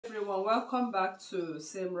everyone, welcome back to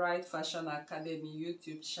Same Right Fashion Academy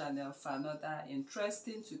YouTube channel for another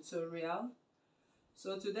interesting tutorial.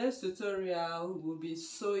 So today's tutorial will be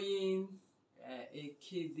sewing a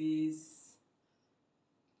kiddies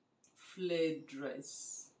flared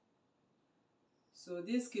dress. So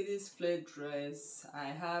this kiddies flared dress, I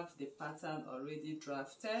have the pattern already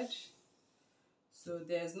drafted. So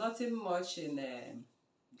there's nothing much in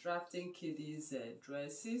drafting kiddies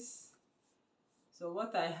dresses. So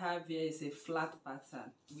what I have here is a flat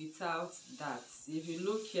pattern without darts. If you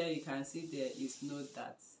look here, you can see there is no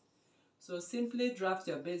darts. So simply draft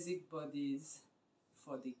your basic bodies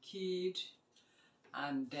for the kid,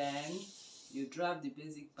 and then you draft the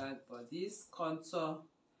basic back bodies, contour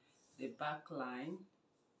the back line,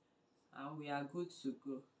 and we are good to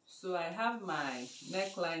go. So I have my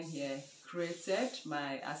neckline here created,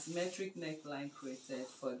 my asymmetric neckline created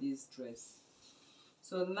for this dress.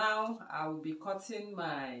 So now I will be cutting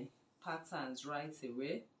my patterns right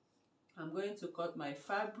away. I'm going to cut my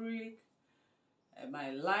fabric, my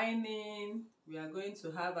lining. We are going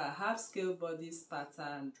to have a half scale bodice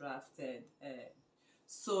pattern drafted,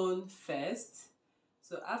 sewn first.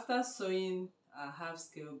 So after sewing a half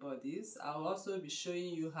scale bodice, I'll also be showing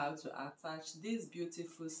you how to attach this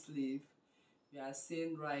beautiful sleeve we are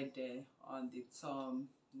seeing right there on the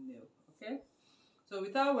thumbnail. Okay. So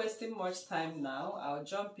without wasting much time now, I'll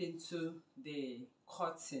jump into the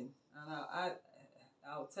cutting, and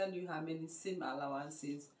I'll tell you how many seam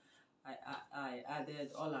allowances I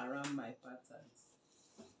added all around my patterns.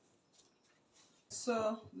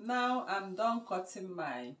 So now I'm done cutting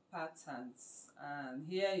my patterns, and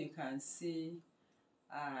here you can see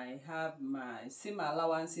I have my seam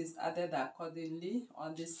allowances added accordingly.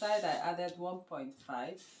 On the side I added 1.5,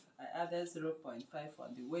 I added 0.5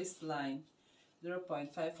 on the waistline,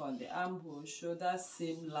 0.5 on the armhole, shoulder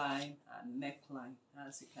seam line, and neckline.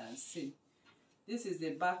 As you can see, this is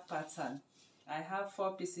the back pattern. I have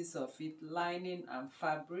 4 pieces of it, lining and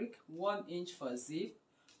fabric, 1 inch for zip,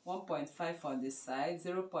 1.5 on the side,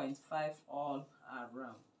 0.5 all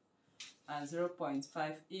around, and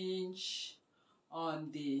 0.5 inch on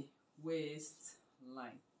the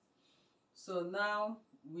waistline. So now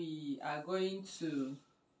we are going to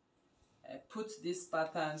put these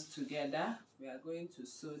patterns together. We are going to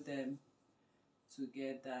sew them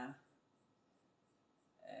together,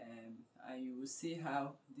 and you will see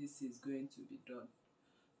how this is going to be done.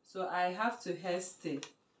 So I have to hairstay.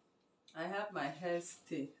 I have my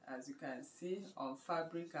hairstay, as you can see, on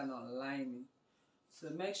fabric and on lining.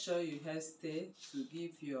 So make sure you hairstay to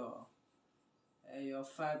give your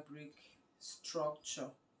fabric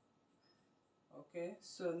structure. Okay,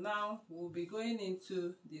 so now we'll be going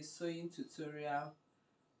into the sewing tutorial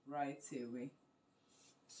right away.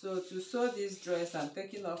 So to sew this dress, I'm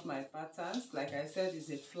taking off my patterns. Like I said, it's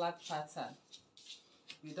a flat pattern.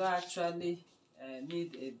 We don't actually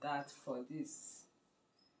need a dart for this.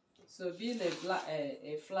 So being a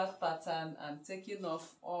flat pattern, I'm taking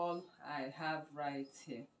off all I have right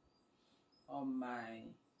here on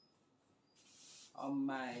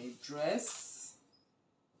my dress.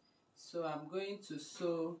 So I'm going to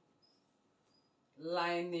sew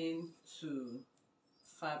lining to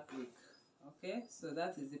fabric. Okay, so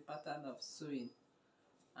that is the pattern of sewing,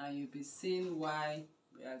 and you'll be seeing why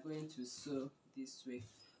we are going to sew this way.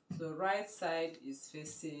 So right side is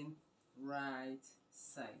facing right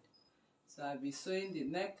side. So I'll be sewing the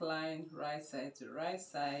neckline right side to right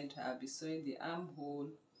side. I'll be sewing the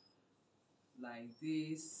armhole like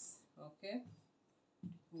this. Okay,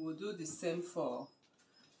 we will do the same for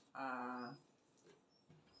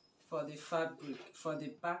the fabric, for the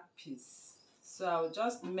back piece. So I'll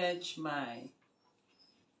just merge my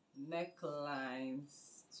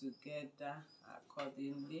necklines together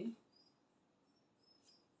accordingly.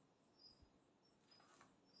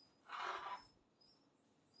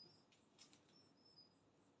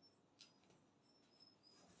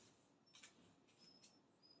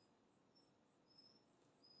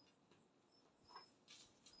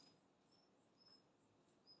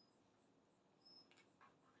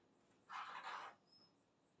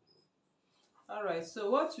 Alright, so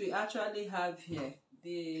what we actually have here,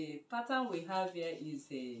 the pattern we have here is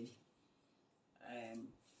a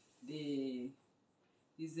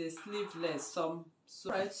sleeveless.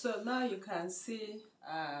 Right, so now you can see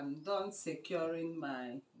I'm done securing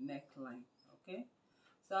my neckline. Okay,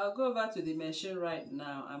 so I'll go over to the machine right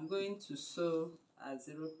now. I'm going to sew at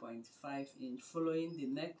 0.5 inch following the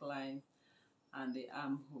neckline and the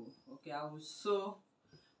armhole. Okay, I will sew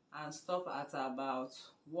and stop at about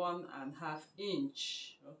 1.5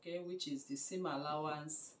 inch, okay, which is the seam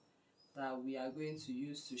allowance that we are going to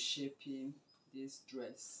use to shaping this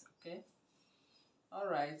dress. Okay, all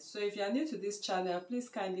right, so if you are new to this channel, please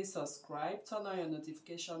kindly subscribe, turn on your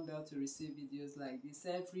notification bell to receive videos like this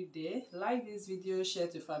every day. Like this video, share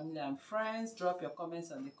to family and friends, drop your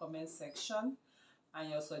comments on the comment section and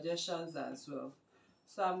your suggestions as well.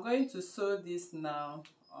 So I'm going to sew this now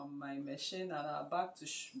on my machine, and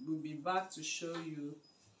we'll be back to show you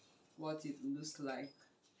what it looks like.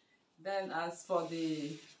 Then as for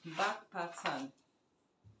the back pattern,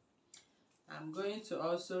 I'm going to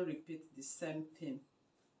also repeat the same thing.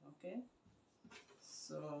 Okay,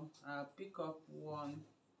 so I'll pick up one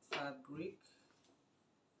fabric,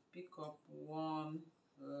 pick up one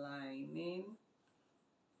lining,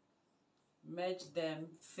 merge them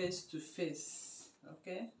face to face.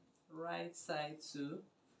 Okay, right side to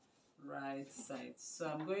right side.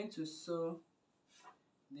 So I'm going to sew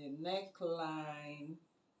the neckline.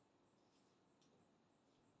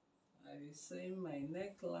 I will sew my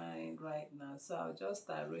neckline right now, so I'll just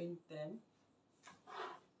arrange them.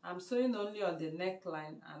 I'm sewing only on the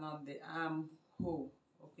neckline and on the armhole,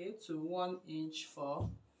 okay, to 1 inch for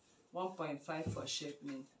 1.5 for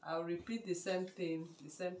shaping. I'll repeat the same thing, the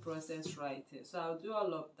same process right here. So I'll do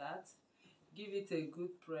all of that, give it a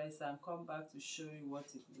good press, and come back to show you what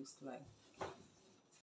it looks like.